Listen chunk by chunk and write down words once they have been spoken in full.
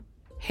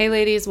Hey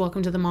ladies,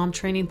 welcome to the Mom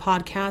Training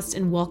Podcast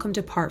and welcome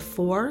to part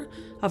 4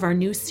 of our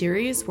new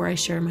series where I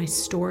share my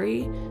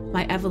story,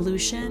 my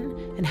evolution,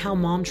 and how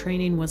mom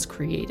training was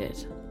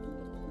created.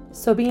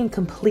 So being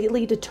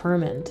completely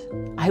determined,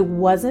 I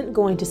wasn't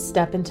going to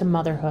step into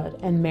motherhood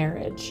and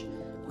marriage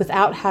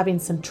without having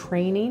some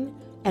training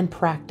and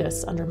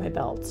practice under my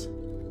belt.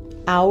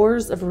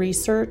 Hours of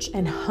research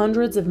and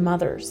hundreds of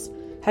mothers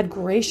had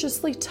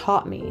graciously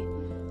taught me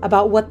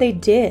about what they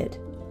did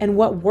and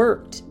what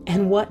worked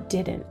and what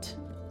didn't.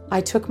 I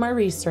took my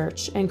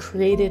research and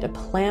created a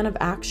plan of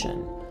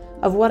action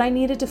of what I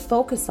needed to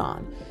focus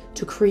on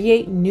to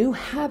create new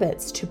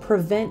habits to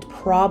prevent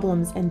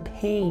problems and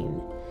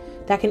pain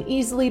that can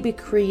easily be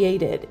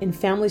created in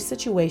family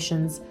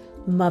situations,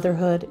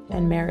 motherhood,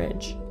 and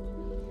marriage.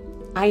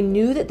 I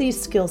knew that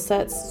these skill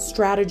sets,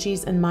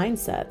 strategies, and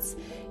mindsets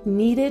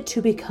needed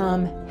to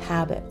become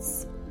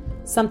habits,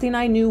 something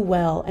I knew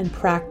well and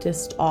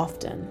practiced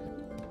often.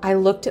 I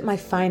looked at my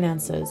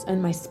finances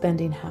and my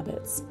spending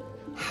habits,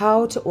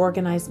 how to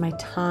organize my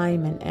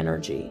time and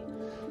energy,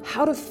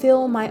 how to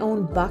fill my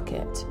own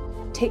bucket,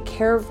 take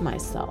care of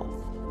myself,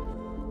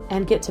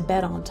 and get to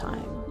bed on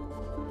time,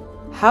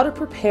 how to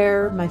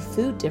prepare my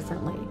food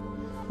differently,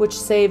 which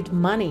saved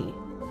money,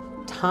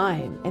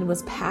 time, and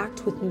was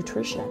packed with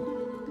nutrition.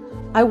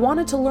 I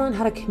wanted to learn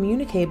how to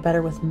communicate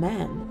better with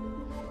men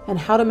and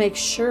how to make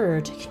sure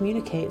to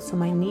communicate so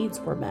my needs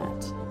were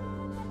met.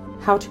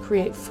 How to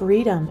create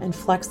freedom and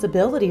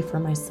flexibility for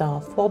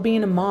myself while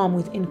being a mom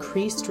with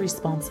increased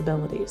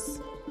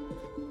responsibilities.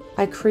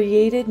 I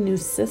created new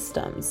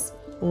systems,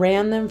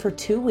 ran them for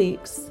 2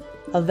 weeks,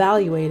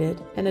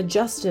 evaluated and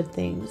adjusted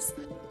things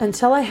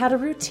until I had a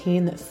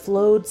routine that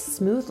flowed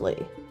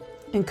smoothly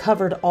and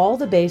covered all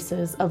the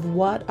bases of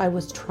what I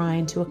was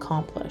trying to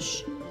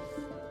accomplish.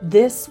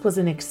 This was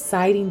an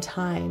exciting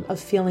time of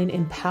feeling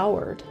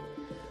empowered.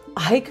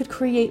 I could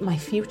create my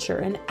future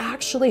and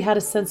actually had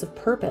a sense of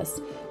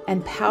purpose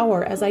and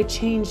power as I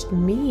changed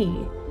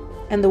me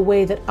and the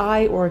way that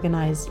I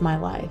organized my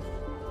life.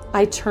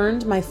 I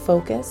turned my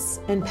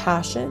focus and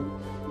passion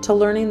to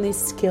learning these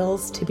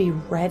skills to be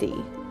ready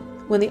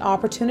when the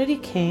opportunity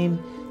came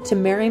to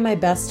marry my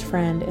best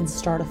friend and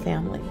start a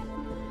family.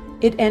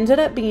 It ended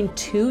up being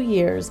 2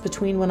 years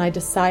between when I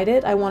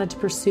decided I wanted to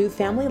pursue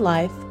family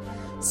life,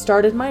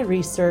 started my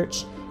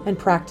research, and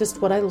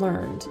practiced what I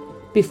learned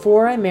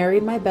before I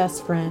married my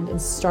best friend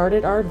and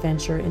started our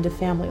adventure into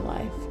family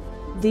life.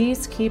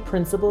 These key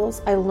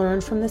principles I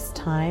learned from this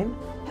time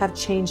have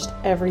changed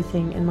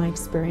everything in my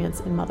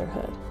experience in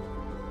motherhood.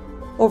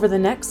 Over the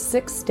next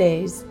 6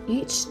 days,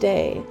 each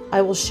day,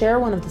 I will share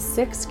one of the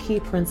 6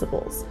 key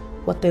principles,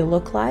 what they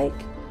look like,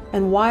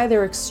 and why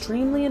they're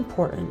extremely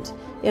important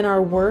in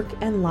our work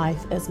and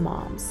life as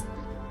moms.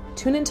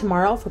 Tune in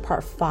tomorrow for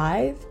part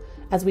 5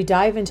 as we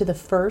dive into the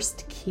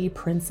first key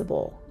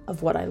principle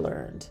of what I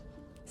learned.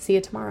 See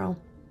you tomorrow.